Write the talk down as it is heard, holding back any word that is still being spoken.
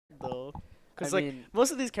Because like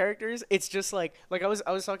most of these characters, it's just like I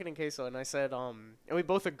was talking to Queso and I said and we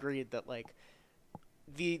both agreed that like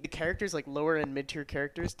the characters like lower and mid tier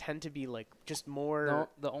characters tend to be like just more. No,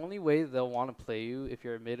 the only way they'll want to play you if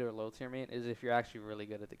you're a mid or low tier main is if you're actually really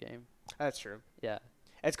good at the game. That's true. Yeah.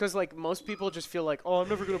 It's because like most people just feel like, oh, I'm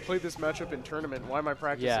never gonna play this matchup in tournament. Why am I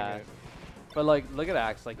practicing it? But like, look at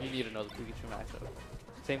Axe. Like, you need to know the Pikachu matchup.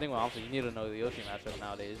 Same thing with Alpha. You need to know the Yoshi matchup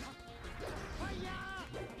nowadays.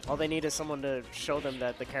 All they need is someone to show them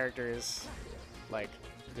that the character is like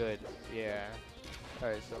Good. Yeah. All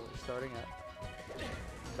right, so we're starting at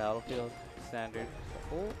Battlefield standard.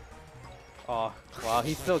 Oh, wow,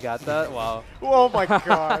 he still got that. Wow. Oh my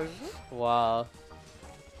gosh. Wow.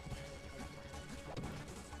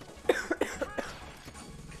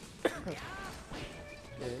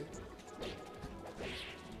 Okay.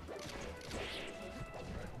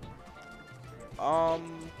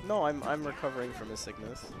 No, I'm recovering from a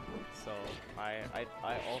sickness, so I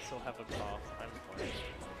also have a cough. I'm fine.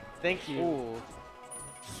 Thank you. Ooh.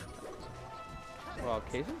 Wow,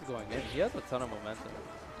 Casey's going in. He has a ton of momentum.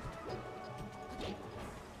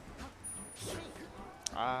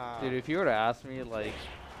 Dude, if you were to ask me, like,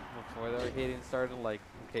 before the Arcadian started, like,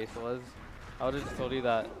 who Case was, I would have just told you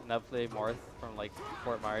that Nev played Marth from, like,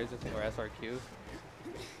 Fort Myers or SRQ.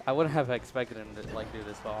 I wouldn't have expected him to, like, do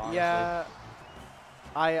this well, honestly. Yeah.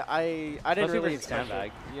 I didn't really expect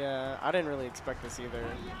Sandbag. it. Yeah, I didn't really expect this either.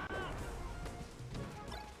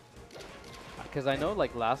 Because I know,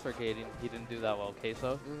 like, last Arcadian, he didn't do that well,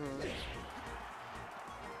 Queso.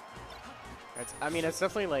 I mean, it's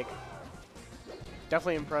definitely, like,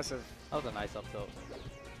 definitely impressive. That was a nice up tilt.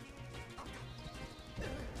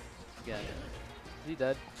 Again. Is he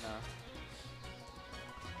dead? No.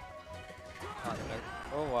 Not dead.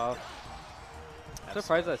 Oh, wow. I'm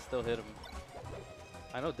surprised I still hit him.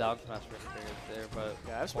 I know down smash is there, but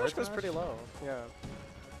yeah, F smash was pretty low. Yeah.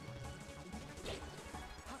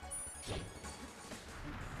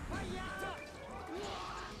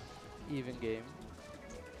 Even game.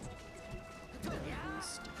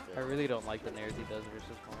 I really don't like the nairs he does versus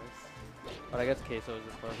Mars. But I guess Queso is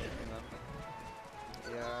the closest in them.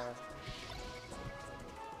 Yeah.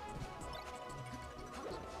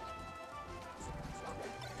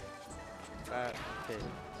 That, okay.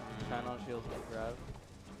 Channel shields will grab.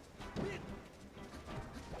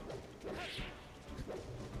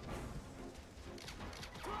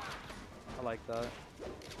 I like that.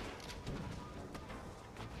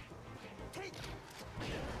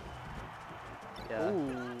 Yeah.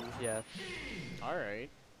 Ooh. Yeah. All right.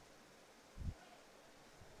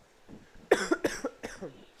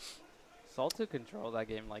 Salt took control of that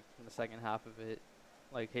game, like, in the second half of it.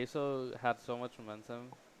 Like, Queso had so much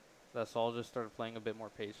momentum that Saul just started playing a bit more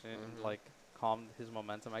patient and, like, calmed his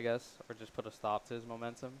momentum, I guess, or just put a stop to his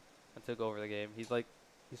momentum and took over the game. He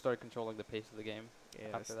started controlling the pace of the game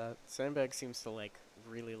after that. Sandbag seems to, like,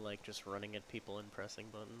 really like just running at people and pressing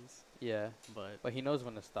buttons. Yeah. But he knows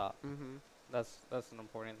when to stop. That's an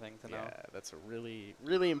important thing to know. Yeah, that's a really,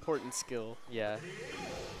 really important skill. Yeah.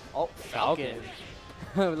 Oh, Falcon.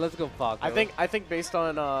 Let's go Falcon. I think based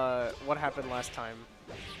on what happened last time,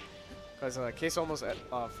 because Case almost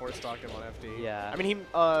force stalked him on FD. Yeah. I mean,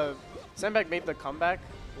 Sandbag made the comeback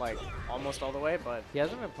like almost all the way, but he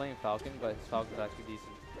hasn't been playing Falcon, but his Falcon's actually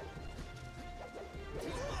decent.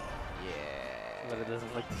 Yeah. But it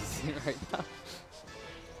doesn't look decent right now.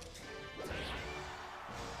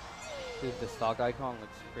 Dude, the stock icon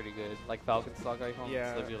looks pretty good. Like Falcon stock icon,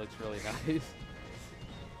 yeah. Slippy looks really nice.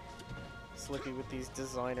 Slippy with these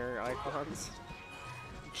designer icons.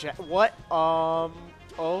 What?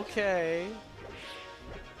 Okay.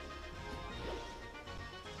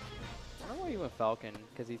 I don't know why he went Falcon,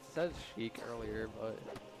 because he said Sheik earlier, but...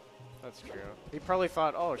 That's true. He probably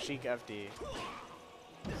thought, oh, Sheik FD.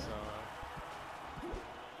 So...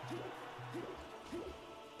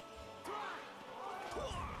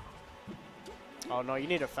 Oh no, you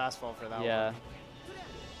need a fastball for that one. Yeah.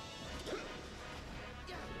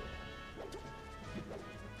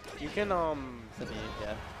 You can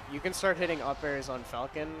yeah. You can start hitting up airs on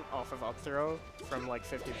Falcon off of up throw from like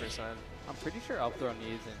 50%. I'm pretty sure up throw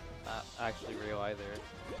needs isn't actually real either.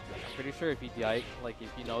 I'm pretty sure if you DI, like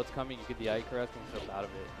if you know it's coming, you could DI correct and flip out of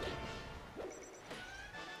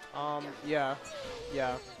it. Yeah.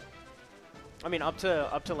 Yeah. I mean up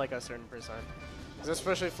to like a certain percent. 'Cause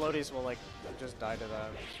especially floaties will like just die to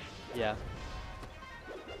that. Yeah.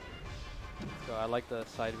 So I like the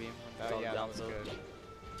side beam. Yeah, that was good.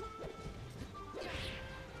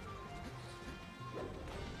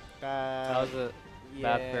 That was a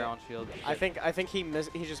bad pair on shield. I think he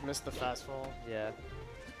just missed the fastball. Yeah.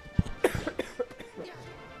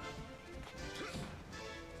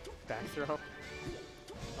 back throw.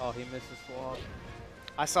 Oh, he missed his swap.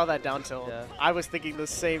 I saw that down tilt. Yeah. I was thinking the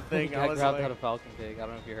same He thing. I got was grabbed like, out of Falcon Dig. I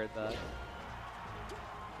don't know if you heard that.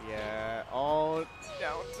 yeah, all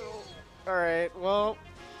down tilt. All right, well,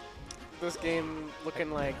 this game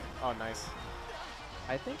looking like, oh, nice.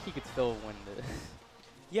 I think he could still win this.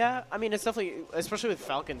 Yeah, I mean, it's definitely, especially with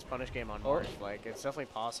Falcon's punish game on Or- Marth, like, it's definitely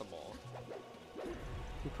possible.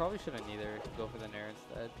 He probably shouldn't either go for the Nair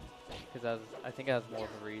instead. Because I think it has more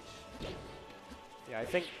of a reach. Yeah, I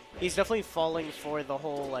think he's definitely falling for the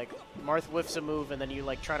whole, like, Marth whiffs a move and then you,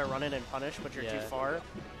 like, try to run in and punish, but you're too Yeah. far.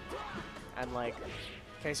 And, like,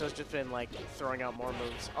 Queso's just been, like, throwing out more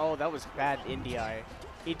moves. Oh, that was bad in DI.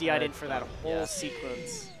 He DI'd in for that whole Yeah.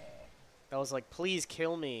 sequence. That was like, please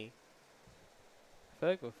kill me. I feel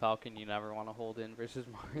like with Falcon, you never want to hold in versus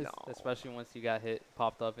Marth. No. Especially once you got hit,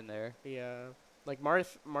 popped up in there. Yeah. Like,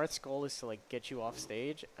 Marth's goal is to, like, get you off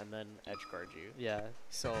stage and then edge guard you. Yeah.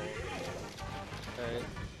 So, Alright.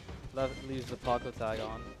 That leaves the Paco tag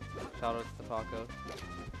on. Shoutouts to Paco.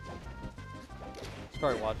 He's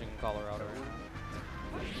probably watching in Colorado right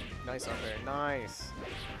now. nice up there. Nice.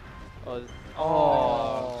 Oh.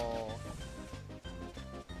 Oh.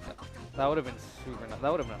 That would have been super nice.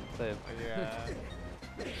 That would have been a clip. Yeah.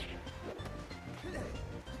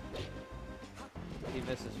 He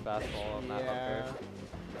missed his fastball on that Yeah. upper.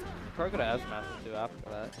 Probably could have S-massed it too after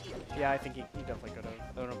that. Yeah, I think he definitely could have.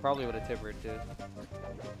 Oh, no, probably would have tippered too.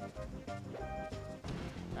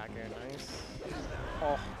 Back air, nice.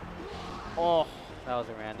 Oh. Oh. That was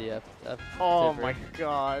a Randy F. Oh tipper. my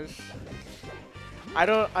gosh.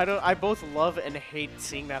 I both love and hate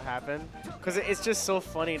seeing that happen. Because it's just so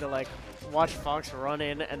funny to, like, watch Fox run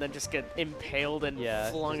in and then just get impaled and Yeah,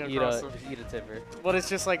 flung just across. just eat a tipper. But it's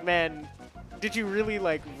just like, man, did you really,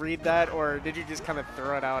 like, read that, or did you just kind of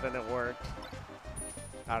throw it out and it worked?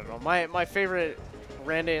 I don't know. My favorite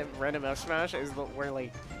random F smash is where,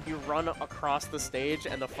 like, you run across the stage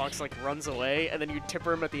and the Fox, like, runs away, and then you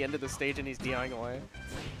tipper him at the end of the stage and he's DIing away.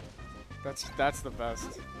 That's the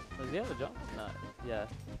best. Does he have a jump? No. Yeah.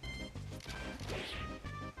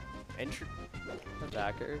 Entry. The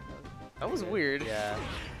backer. That was weird. Yeah.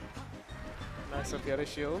 Nice up the other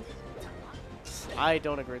shield. I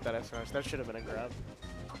don't agree with that F smash. That should have been a grab.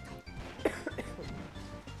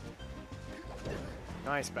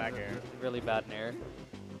 Nice back air. Really bad nair.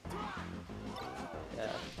 Yeah.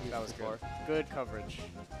 That was good. Good coverage.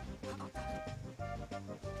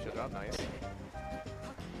 Should drop nice.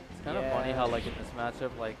 It's kind of funny how, like, in this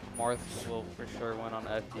matchup, like, Marth will for sure win on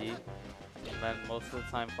FD, and then most of the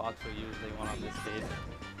time Fox will usually win on this stage.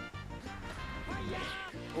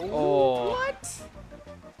 Oh. What?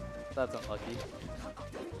 That's unlucky.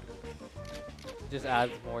 Just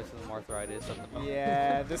adds more to the Marthritis of the moment.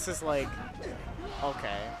 Yeah, this is like,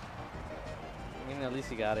 okay. I mean, at least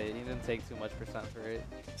he got it. He didn't take too much percent for it.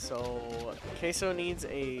 So, Queso needs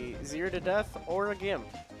a 0 to death or a Gimp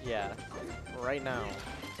Yeah. right now.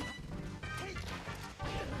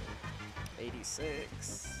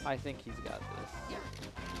 86. I think he's got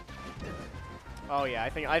this. Oh yeah,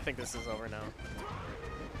 I think this is over now.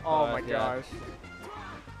 Oh my yeah. gosh.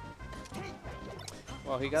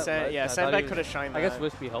 Well, he got. Yeah, Sandbag could have shined that. I guess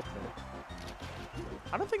Wispy helped him.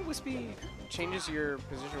 I don't think Wispy changes your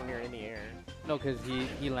position when you're in the air. No, because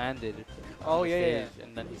he landed. Oh, on the yeah, yeah, stage,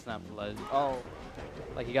 and then he snapped the ledge. Oh.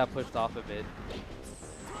 Like he got pushed off a bit.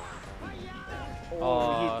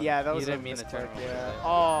 Oh, yeah, that was he didn't a mean to mistake, turn him yeah. over. Oh,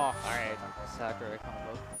 all right. Sakurai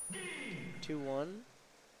combo. 2-1.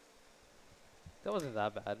 That wasn't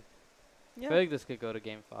that bad. Yeah. I feel like this could go to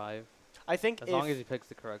game 5 I think as long as he picks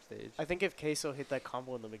the correct stage. I think if Queso hit that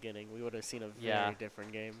combo in the beginning, we would have seen a very Yeah.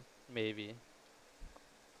 different game. Maybe.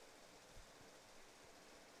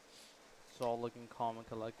 It's all looking calm and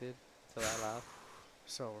collected until that laugh.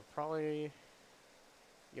 So we're probably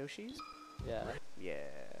Yoshi's? Yeah. Yeah.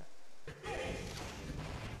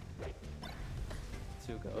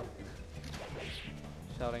 2 go.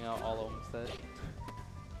 Shouting out all Olmsted.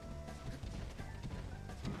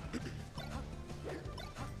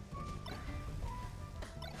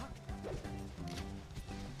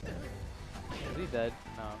 Is he dead?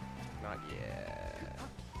 No. Not yet.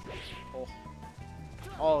 Oh.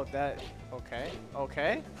 Oh, that. Okay.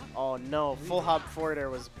 Okay. Oh no. Full hop forward air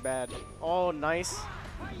was bad. Oh, nice.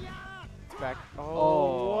 Back.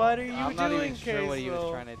 Oh, what are you I'm doing, not even sure what he was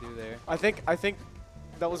Queso? trying to do there. I think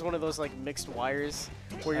that was one of those like mixed wires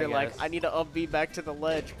where I you're like, guess. I need to up B back to the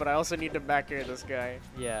ledge, but I also need to back air this guy.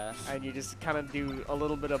 Yeah. And you just kind of do a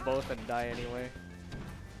little bit of both and die anyway.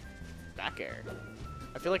 Back air.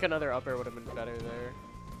 I feel like another up air would have been better there.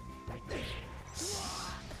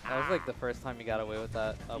 That was like the first time he got away with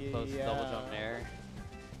that up close double Yeah. jump nair.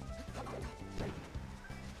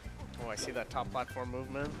 Oh, I see that top platform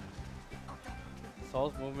movement.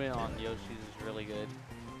 Saul's movement on Yoshi's is really good.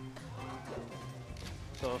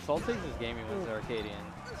 So if Saul takes his game, he wins the Arcadian.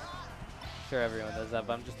 Sure, everyone does that,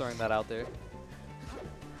 but I'm just throwing that out there.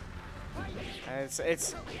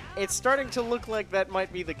 It's starting to look like that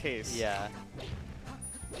might be the case. Yeah.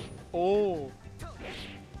 Oh.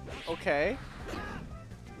 Okay.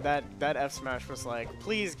 That F smash was like,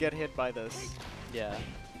 please get hit by this. Yeah.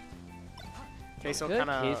 Queso Good. kind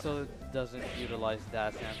of. Queso doesn't utilize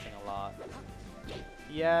dash dancing a lot.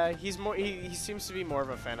 Yeah, he's more. He seems to be more of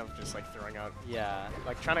a fan of just like throwing out. Yeah.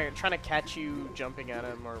 Like trying to catch you jumping at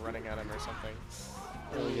him or running at him or something.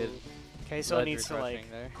 Really good. Queso Ledge needs to like.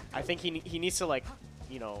 there. I think he needs to like,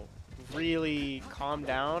 you know, really calm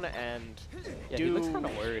down and Yeah, do. he looks kind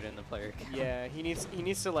of worried in the player account. Yeah, he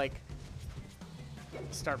needs to like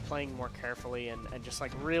start playing more carefully and just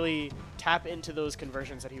like really tap into those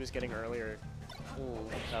conversions that he was getting earlier. Ooh,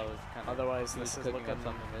 that was kind of. Otherwise, this is looking.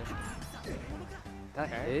 Something there. That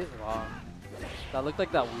Okay. hit? Wow. That looked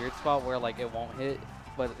like that weird spot where like it won't hit,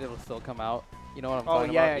 but it'll still come out. You know what I'm talking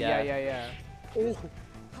about? Yeah. Oh,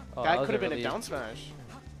 Oh, that was could have been really- a down smash.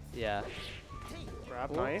 Yeah.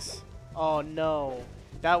 Grab, Ooh. nice. Oh no,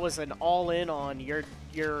 that was an all-in on you're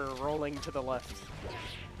rolling to the left.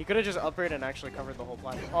 He could have just upgraded and actually covered the whole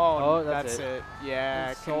platform. Oh, that's that's it. it.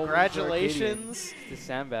 Yeah, Soul wins congratulations The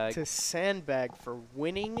Sandbag. to Sandbag for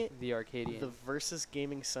winning The Arcadian. the Versus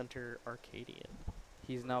Gaming Center Arcadian.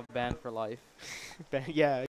 He's now banned for life. Yeah.